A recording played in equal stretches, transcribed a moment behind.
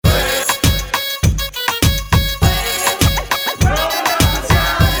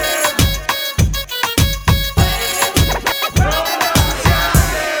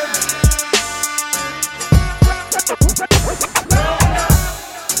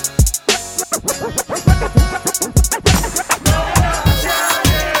What's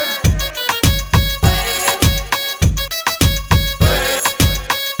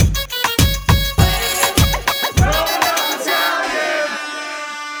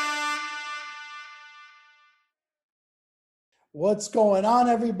going on,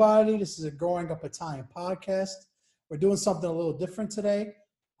 everybody? This is a Growing Up Italian podcast. We're doing something a little different today.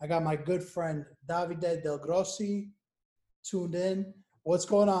 I got my good friend Davide Del Grossi tuned in. What's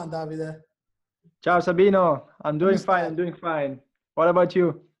going on, Davide? Ciao Sabino, I'm doing fine. What about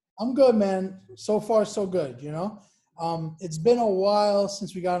you? I'm good, man. So far, so good, you know? It's been a while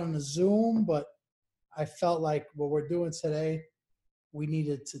since we got on a Zoom, but I felt like what we're doing today, we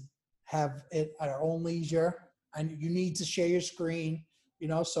needed to have it at our own leisure. And you need to share your screen, you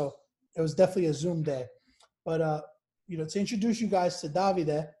know, so it was definitely a Zoom day. But, to introduce you guys to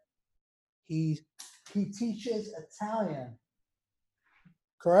Davide, he teaches Italian,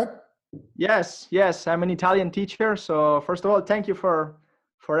 correct? Yes, I'm an Italian teacher. So first of all, thank you for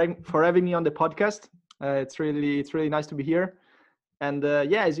having me on the podcast. It's really nice to be here. And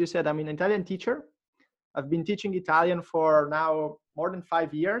as you said, I'm an Italian teacher. I've been teaching Italian for now more than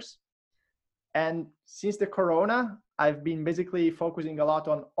 5 years. And since the Corona, I've been basically focusing a lot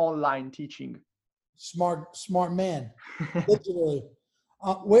on online teaching. Smart man, literally.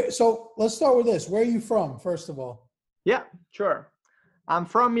 So let's start with this. Where are you from, first of all? Yeah, sure. I'm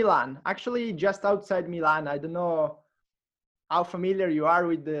from Milan, actually just outside Milan. I don't know how familiar you are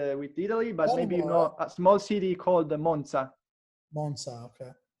with Italy, but maybe you know a small city called Monza. Monza,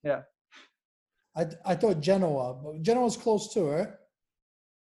 okay. Yeah. I thought Genoa, but Genoa's close too, right?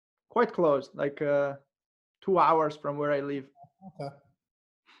 Quite close, like 2 hours from where I live.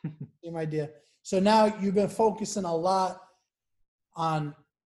 Okay. Same idea. So now you've been focusing a lot on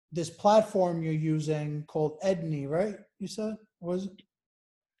this platform you're using called Edney, right? You said? Was it?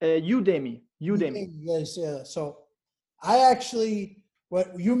 Udemy. Yes, yeah. So I actually,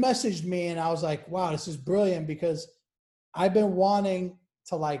 you messaged me and I was like, wow, this is brilliant because I've been wanting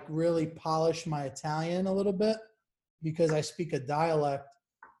to like really polish my Italian a little bit because I speak a dialect.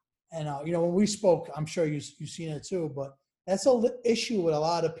 And, when we spoke, I'm sure you've seen it too, but that's an issue with a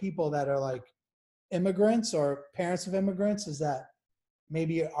lot of people that are like immigrants or parents of immigrants is that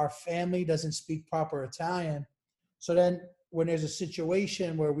maybe our family doesn't speak proper Italian. So then when there's a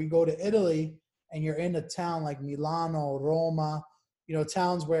situation where we go to Italy and you're in a town like Milano, Roma,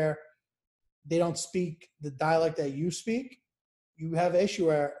 towns where they don't speak the dialect that you speak, you have an issue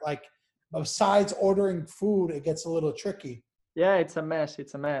where like besides ordering food, it gets a little tricky. Yeah, it's a mess.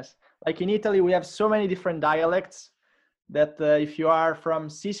 Like in Italy, we have so many different dialects that if you are from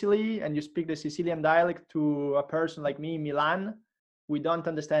Sicily and you speak the Sicilian dialect to a person like me in Milan, we don't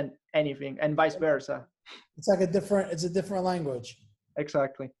understand anything, and vice versa. It's like it's a different language.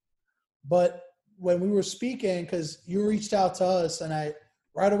 Exactly. But when we were speaking, because you reached out to us, and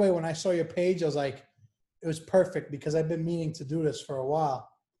right away when I saw your page, I was like, it was perfect because I've been meaning to do this for a while.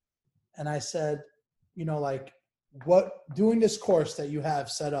 And I said, doing this course that you have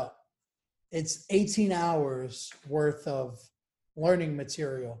set up, it's 18 hours worth of learning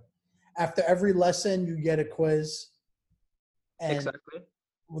material. After every lesson, you get a quiz. And exactly.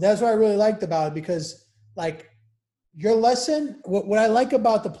 That's what I really liked about it because like your lesson, what I like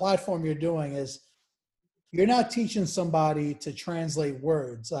about the platform you're doing is you're not teaching somebody to translate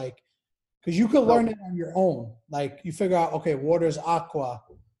words, like, because you could learn it on your own. Like you figure out, okay, water's aqua,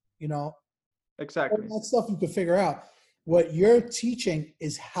 Exactly. All that stuff you could figure out. What you're teaching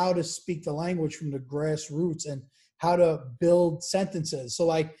is how to speak the language from the grassroots and how to build sentences. So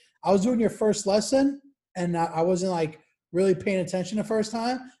like I was doing your first lesson and I wasn't like really paying attention the first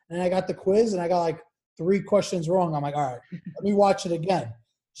time. And then I got the quiz and I got like 3 questions wrong. I'm like, all right, let me watch it again.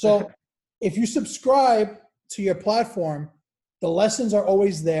 So if you subscribe to your platform, the lessons are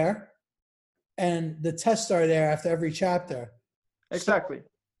always there and the tests are there after every chapter. Exactly. So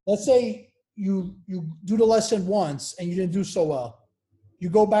let's say you do the lesson once and you didn't do so well. You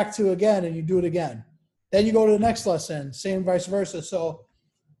go back to it again and you do it again. Then you go to the next lesson, same vice versa. So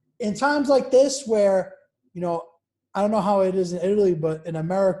in times like this where, I don't know how it is in Italy, but in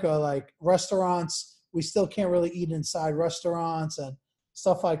America, like restaurants, we still can't really eat inside restaurants and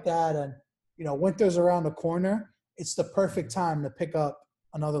stuff like that. And, winter's around the corner. It's the perfect time to pick up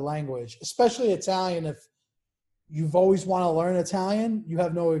another language, especially Italian. If you've always want to learn Italian, you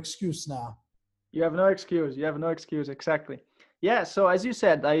have no excuse now. You have no excuse. Exactly. Yeah. So as you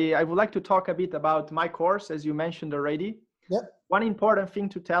said, I would like to talk a bit about my course, as you mentioned already. Yep. One important thing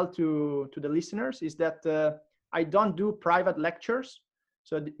to tell to the listeners is that I don't do private lectures.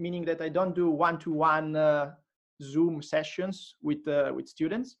 So meaning that I don't do one-to-one Zoom sessions with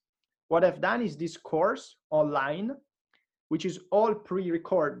students. what I've done is this course online, which is all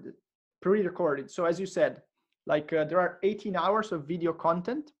pre-recorded. So as you said, like there are 18 hours of video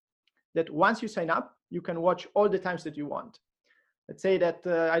content that once you sign up, you can watch all the times that you want. Let's say that,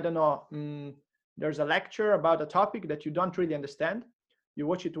 I don't know, there's a lecture about a topic that you don't really understand. You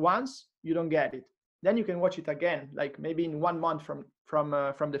watch it once, you don't get it. Then you can watch it again, like maybe in 1 month from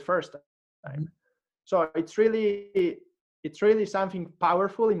the first time. So it's really something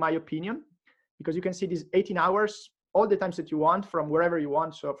powerful, in my opinion, because you can see these 18 hours all the times that you want from wherever you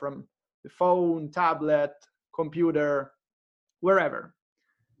want. So from the phone, tablet, computer, wherever.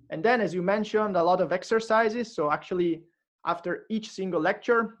 And then, as you mentioned, a lot of exercises. So actually, after each single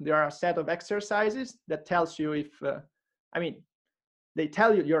lecture, there are a set of exercises that tells you if, they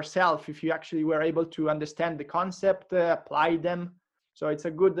tell you yourself if you actually were able to understand the concept, apply them. So it's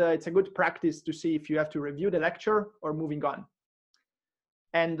a good practice to see if you have to review the lecture or moving on.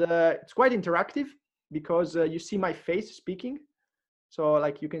 And it's quite interactive because you see my face speaking. So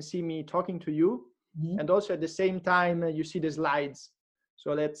like you can see me talking to you, and also at the same time you see the slides.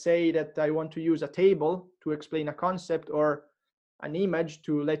 So let's say that I want to use a table to explain a concept or an image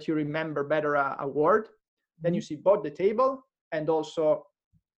to let you remember better a word. Then you see both the table and also,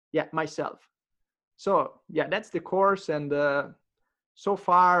 myself. So that's the course. And so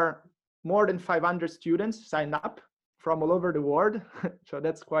far, more than 500 students signed up from all over the world. So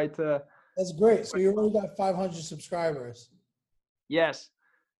that's quite... that's great. So you already got 500 subscribers. Yes,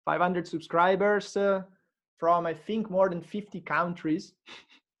 500 subscribers from, I think, more than 50 countries.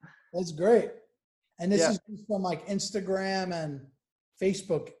 That's great. And this is from like Instagram and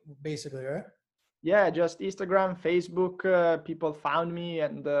Facebook, basically, right? Yeah, just Instagram, Facebook, people found me.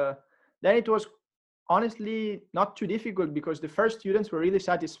 And then it was honestly not too difficult because the first students were really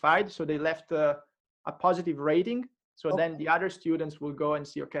satisfied. So they left a positive rating. So then the other students will go and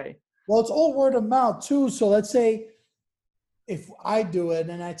see, okay. Well, it's all word of mouth too. So let's say if I do it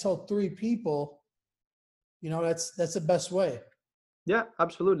and I tell 3 people, that's the best way. Yeah,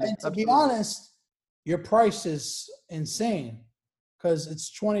 absolutely. And to be honest, your price is insane because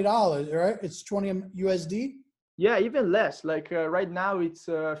it's $20, right? It's 20 USD. Yeah, even less. Like right now it's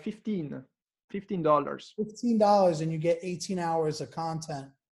 $15. $15 and you get 18 hours of content.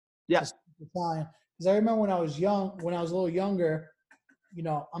 Yeah. Because I remember when I was a little younger,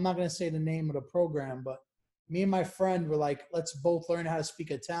 I'm not going to say the name of the program, but me and my friend were like, let's both learn how to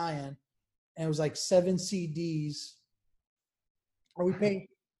speak Italian. And it was like 7 CDs. Or we paid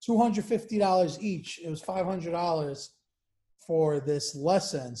 $250 each. It was $500 for this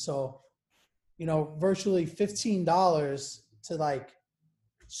lesson. So, virtually $15 to like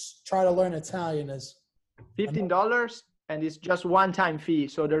try to learn Italian is $15, and it's just one-time fee.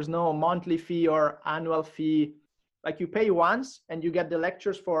 So there's no monthly fee or annual fee. Like you pay once and you get the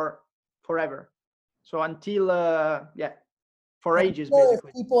lectures for forever. So until, for ages, basically.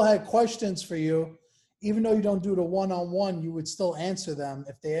 If people had questions for you, even though you don't do the one-on-one, you would still answer them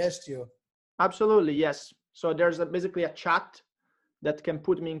if they asked you. Absolutely, yes. So there's basically a chat that can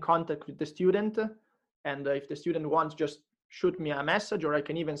put me in contact with the student. And if the student wants, just shoot me a message, or I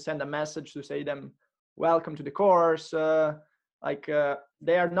can even send a message to say them, welcome to the course.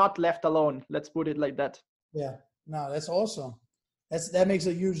 They are not left alone. Let's put it like that. Yeah, no, that's awesome. That makes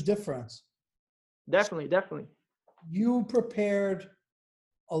a huge difference. Definitely. You prepared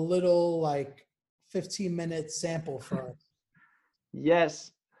a little 15-minute sample for us.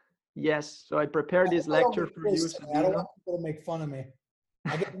 Yes. So I prepared this lecture for you. I don't want people to make fun of me.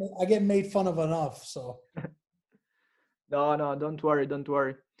 I get made fun of enough, so. No, don't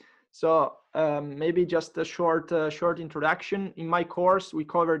worry. So maybe just a short introduction. In my course, we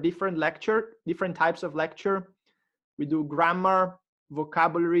cover different types of lecture. We do grammar,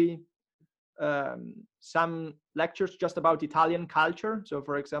 vocabulary, some lectures just about Italian culture. So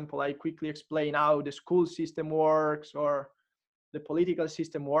for example, I quickly explain how the school system works or the political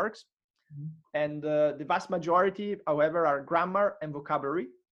system works. And the vast majority, however, are grammar and vocabulary.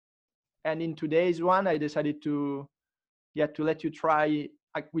 And in today's one, I decided to let you try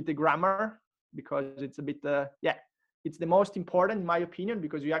with the grammar, because it's a bit, it's the most important in my opinion,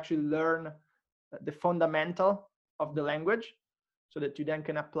 because you actually learn the fundamental of the language so that you then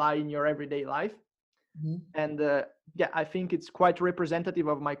can apply in your everyday life. And I think it's quite representative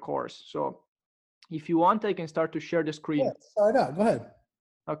of my course. So if you want, I can start to share the screen. Yeah, start out. Go ahead.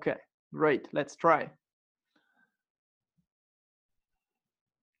 Okay, great. Let's try.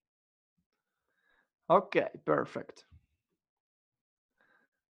 Okay, perfect.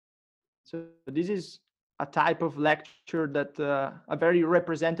 So this is a type of lecture that, a very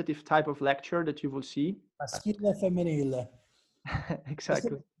representative type of lecture that you will see. Maschile e femminile.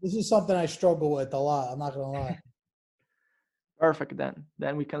 Exactly. This is something I struggle with a lot. I'm not gonna lie. Perfect.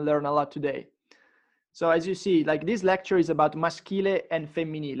 Then we can learn a lot today. So as you see, like this lecture is about maschile and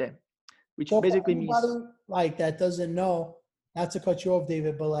femminile, which So for basically means anybody like that doesn't know, not to cut you off,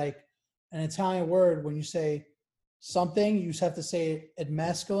 David, but like an Italian word, when you say something, you just have to say it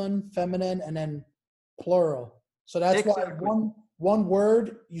masculine, feminine, and then plural. So that's why exactly. one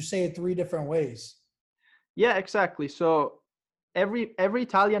word you say it three different ways. Yeah, exactly. So every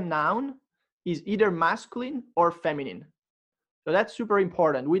Italian noun is either masculine or feminine. So that's super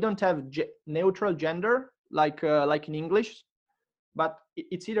important. We don't have neutral gender like in English, but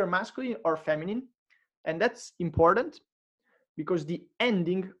it's either masculine or feminine, and that's important because the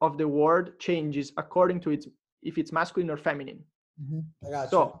ending of the word changes according to if it's masculine or feminine. I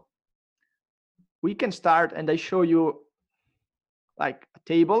got So you. we can start, and I show you like a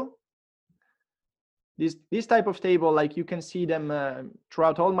table. This type of table, like you can see them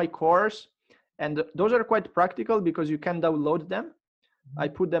throughout all my course, and those are quite practical because you can download them. I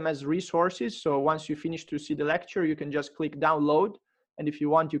put them as resources, so once you finish to see the lecture, you can just click download, and if you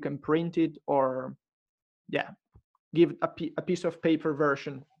want, you can print it or give a piece of paper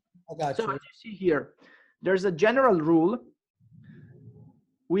version. I got so you. As you see here, there's a general rule.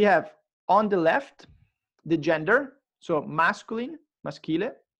 We have on the left the gender, so masculine,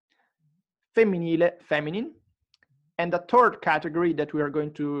 maschile, femminile, feminine, and a third category that we are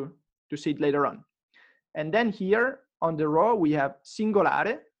going to see it later on. And then here on the row, we have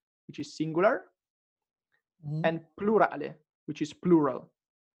singolare, which is singular, and plurale, which is plural.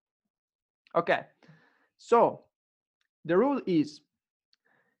 Okay, so the rule is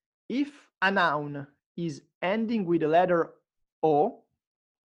if a noun is ending with the letter O,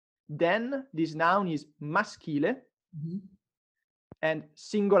 then this noun is maschile and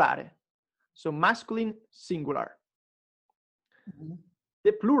singolare. So masculine, singular.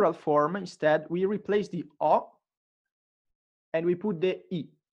 The plural form, instead, we replace the O and we put the I.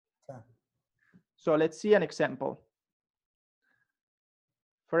 Okay. So let's see an example.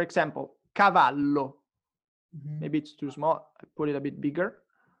 For example, cavallo. Maybe it's too small. I put it a bit bigger.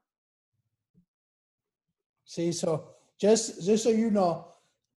 See, so just so you know,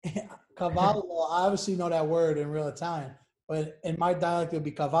 cavallo, I obviously know that word in real Italian, but in my dialect, it would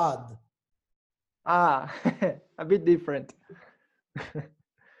be cavad. Ah, a bit different.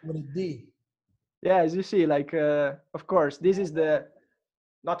 With a D. Yeah, as you see, like, of course, this is the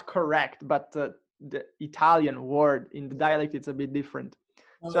not correct, but the Italian word. In the dialect, it's a bit different.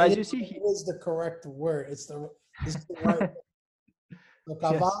 So as you see, it is the correct word. It's the right. So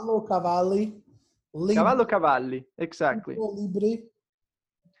cavallo, cavalli, libri, cavallo, cavalli, exactly. Libri,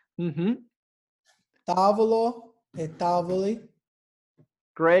 Mm-hmm. tavolo e tavoli.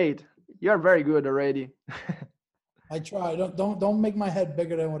 Great, you're very good already. I try. Don't make my head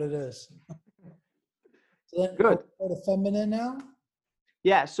bigger than what it is. So then Good. go to feminine now.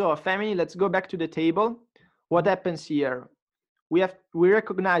 Yeah. So feminine. Let's go back to the table. What happens here? We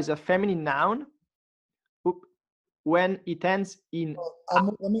recognize a feminine noun when it ends in.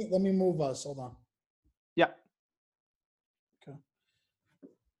 Let me move us. Hold on. Yeah. Okay.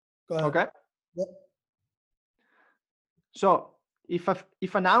 Go ahead. Okay. Yep. So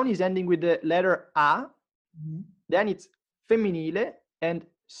if a noun is ending with the letter A, then it's femminile and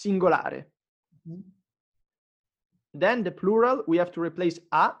singolare. Then the plural, we have to replace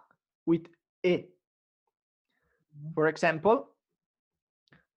A with E. For example,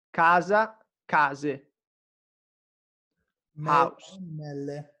 casa, case. House.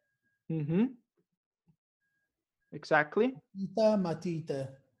 Melle. Exactly. Matita, matite.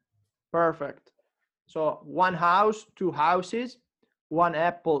 Perfect. So one house, two houses, one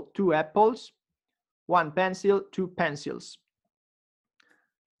apple, two apples, one pencil, two pencils.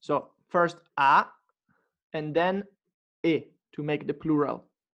 So first A and then E to make the plural.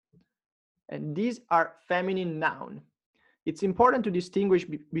 And these are feminine noun. It's important to distinguish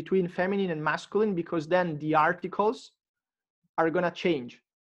between feminine and masculine because then the articles are going to change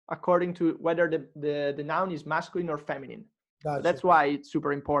according to whether the noun is masculine or feminine. Gotcha. So that's why it's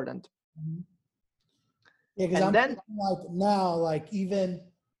super important. Yeah, because I'm thinking like now, like even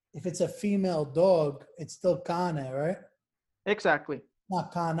if it's a female dog, it's still cane, right? Exactly.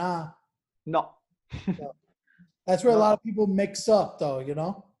 Not kana. No. So that's where a lot of people mix up, though. You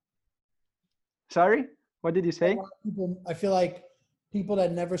know. Sorry, what did you say? I feel like people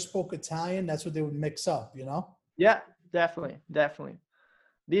that never spoke Italian, that's what they would mix up. You know. Yeah, definitely.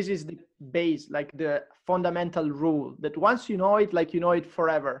 This is the base, like the fundamental rule that once you know it, like you know it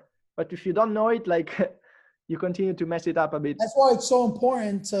forever. But if you don't know it, like you continue to mess it up a bit. That's why it's so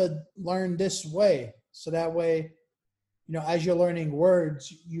important to learn this way. So that way you know, as you're learning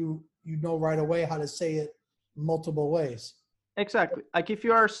words, you know right away how to say it multiple ways. Exactly. Like if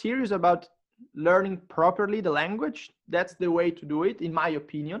you are serious about learning properly the language, that's the way to do it, in my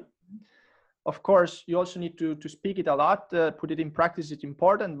opinion. Of course, you also need to speak it a lot, put it in practice. It's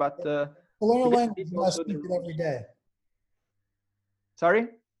important, but To learn a to get language, it you gotta also speak the it every day. Sorry?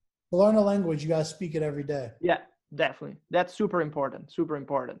 To learn a language, you gotta speak it every day. Yeah, definitely. That's super important. Super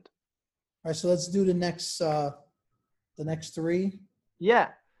important. All right, so let's do the next three. Yeah.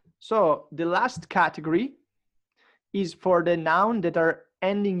 So the last category is for the noun that are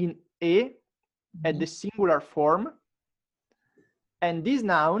ending in a at the singular form. And these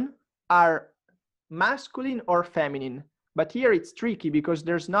noun are masculine or feminine. But here it's tricky because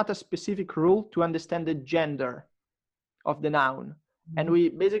there's not a specific rule to understand the gender of the noun. And we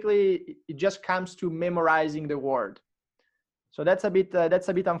basically, it just comes to memorizing the word. So that's a bit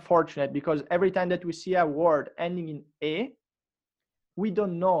unfortunate, because every time that we see a word ending in a, we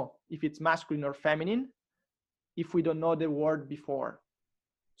don't know if it's masculine or feminine if we don't know the word before.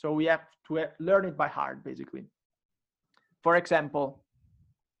 So we have to learn it by heart, basically. For example,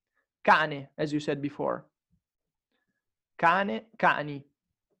 cane, as you said before. Cane, cani.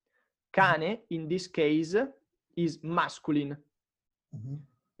 Cane, in this case, is masculine.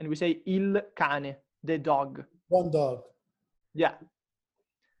 And we say il cane, the dog. One dog. Yeah.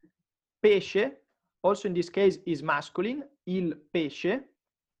 Pesce, also in this case, is masculine, il pesce.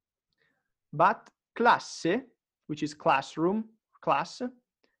 But classe, which is classroom, class,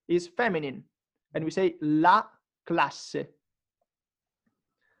 is feminine. And we say la classe.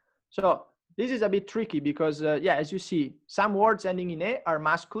 So this is a bit tricky because, yeah, as you see, some words ending in a are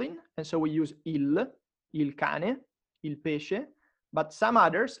masculine. And so we use il cane, il pesce. But some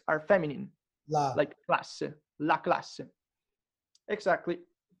others are feminine, like classe, la classe. Exactly.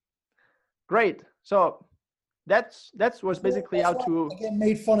 Great. So that was basically how to. I get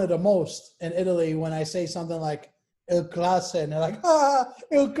made fun of the most in Italy when I say something like il classe, and they're like, ah,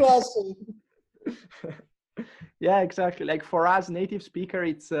 il classe. Yeah, exactly. Like for us native speaker,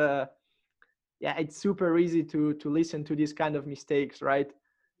 it's it's super easy to listen to these kind of mistakes, right?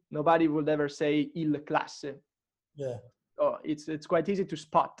 Nobody would ever say il classe. Yeah. Oh, it's quite easy to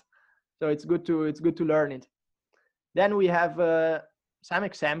spot. So it's good to learn it. Then we have some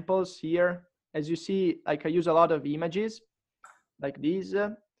examples here. As you see, like I use a lot of images like these,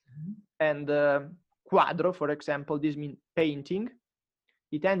 and quadro, for example, this means painting.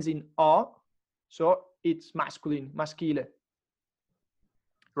 It ends in o, so it's masculine, maschile,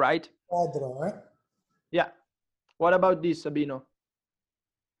 right? Quadro, right? Yeah. What about this, Sabino?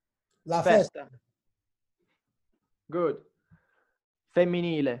 La festa. Good.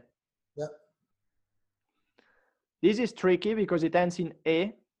 Femminile. Yeah. This is tricky because it ends in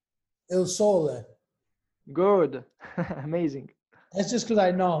e. Il sole. Good. Amazing. That's just because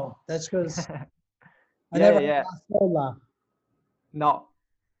I know. That's because I Yeah, never yeah. sola. No.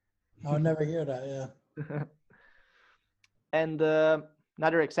 I would never hear that. Yeah. And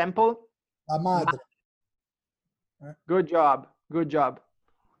another example. La madre. Good job. Good job.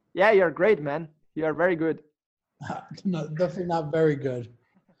 Yeah, you're great, man. You are very good. No, definitely not very good.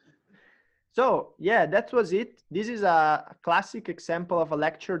 So yeah, that was it. This is a classic example of a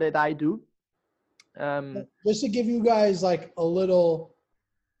lecture that I do. Just to give you guys like a little,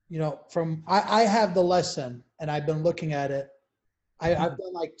 you know, I have the lesson and I've been looking at it. I've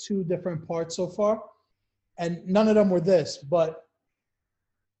done like 2 different parts so far, and none of them were this. But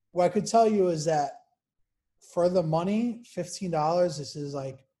what I could tell you is that for the money, $15, this is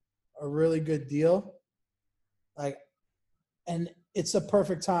like a really good deal. Like, and it's a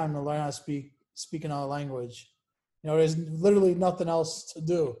perfect time to learn how to speak another language. You know, there's literally nothing else to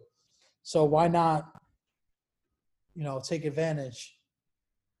do. So why not, you know, take advantage?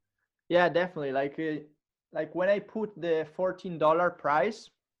 Yeah, definitely. Like when I put the $14 price,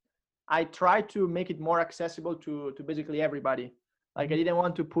 I try to make it more accessible to basically everybody. Like I didn't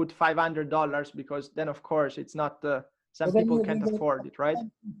want to put $500 because then of course it's not some people can't afford it, right?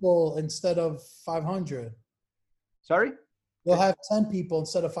 People instead of 500. Sorry? You'll have 10 people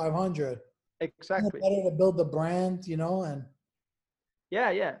instead of 500. Exactly. It's better to build the brand, you know, and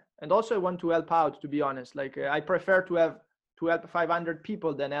yeah. And also I want to help out, to be honest. Like I prefer to help 500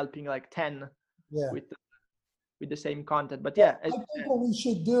 people than helping like 10 with the same content. But yeah, I think what we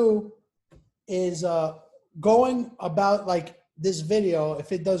should do is going about like this video.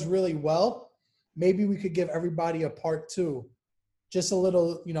 If it does really well, maybe we could give everybody a part 2, just a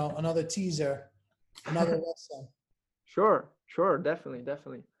little, you know, another teaser, another lesson. Sure, definitely.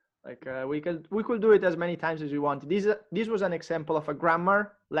 Like we could do it as many times as we want. This was an example of a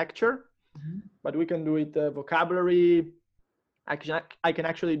grammar lecture, but we can do it vocabulary. I can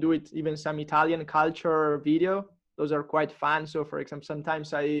actually do it even some Italian culture video. Those are quite fun. So for example,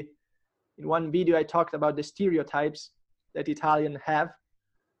 sometimes in one video I talked about the stereotypes that Italian have.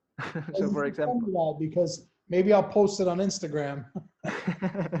 So for example, because maybe I'll post it on Instagram.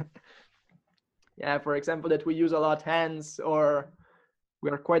 Yeah, for example, that we use a lot hands, or we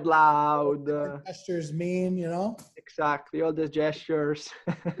are quite loud. Gestures mean, you know? Exactly, all the gestures.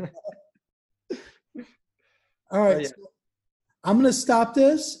 All right. Yeah. So I'm going to stop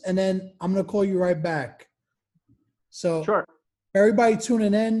this and then I'm going to call you right back. So Sure. everybody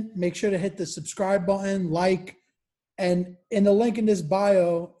tuning in, make sure to hit the subscribe button, like, and in the link in this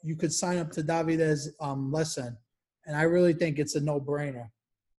bio, you could sign up to Davide's lesson. And I really think it's a no-brainer.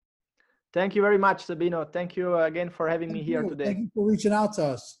 Thank you very much, Sabino. Thank you again for having me here today. Thank you for reaching out to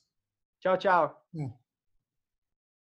us. Ciao, ciao. Yeah.